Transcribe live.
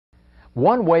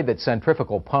One way that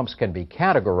centrifugal pumps can be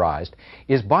categorized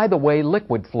is by the way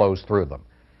liquid flows through them.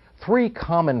 Three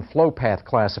common flow path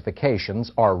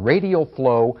classifications are radial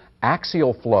flow,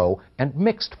 axial flow, and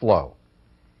mixed flow.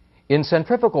 In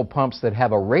centrifugal pumps that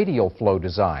have a radial flow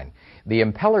design, the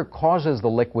impeller causes the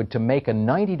liquid to make a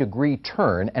 90-degree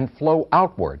turn and flow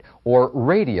outward, or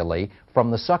radially,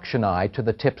 from the suction eye to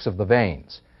the tips of the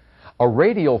vanes. A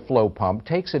radial flow pump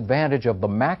takes advantage of the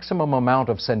maximum amount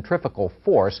of centrifugal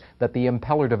force that the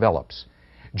impeller develops.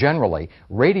 Generally,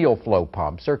 radial flow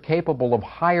pumps are capable of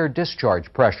higher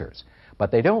discharge pressures, but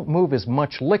they don't move as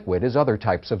much liquid as other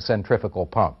types of centrifugal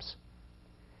pumps.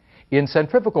 In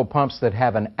centrifugal pumps that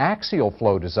have an axial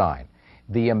flow design,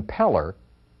 the impeller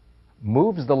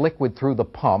moves the liquid through the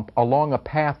pump along a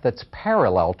path that's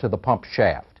parallel to the pump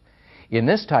shaft. In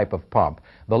this type of pump,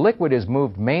 the liquid is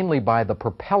moved mainly by the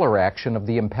propeller action of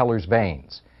the impeller's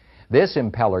vanes. This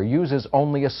impeller uses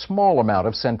only a small amount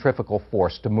of centrifugal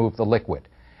force to move the liquid.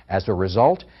 As a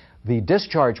result, the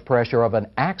discharge pressure of an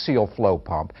axial flow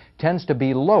pump tends to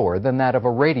be lower than that of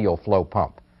a radial flow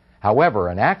pump. However,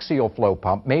 an axial flow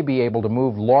pump may be able to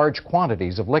move large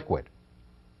quantities of liquid.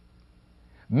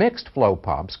 Mixed flow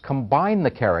pumps combine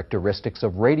the characteristics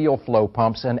of radial flow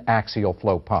pumps and axial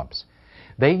flow pumps.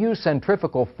 They use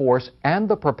centrifugal force and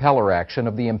the propeller action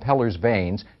of the impeller's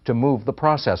vanes to move the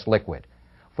processed liquid.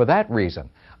 For that reason,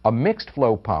 a mixed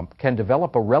flow pump can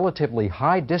develop a relatively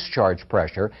high discharge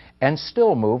pressure and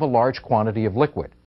still move a large quantity of liquid.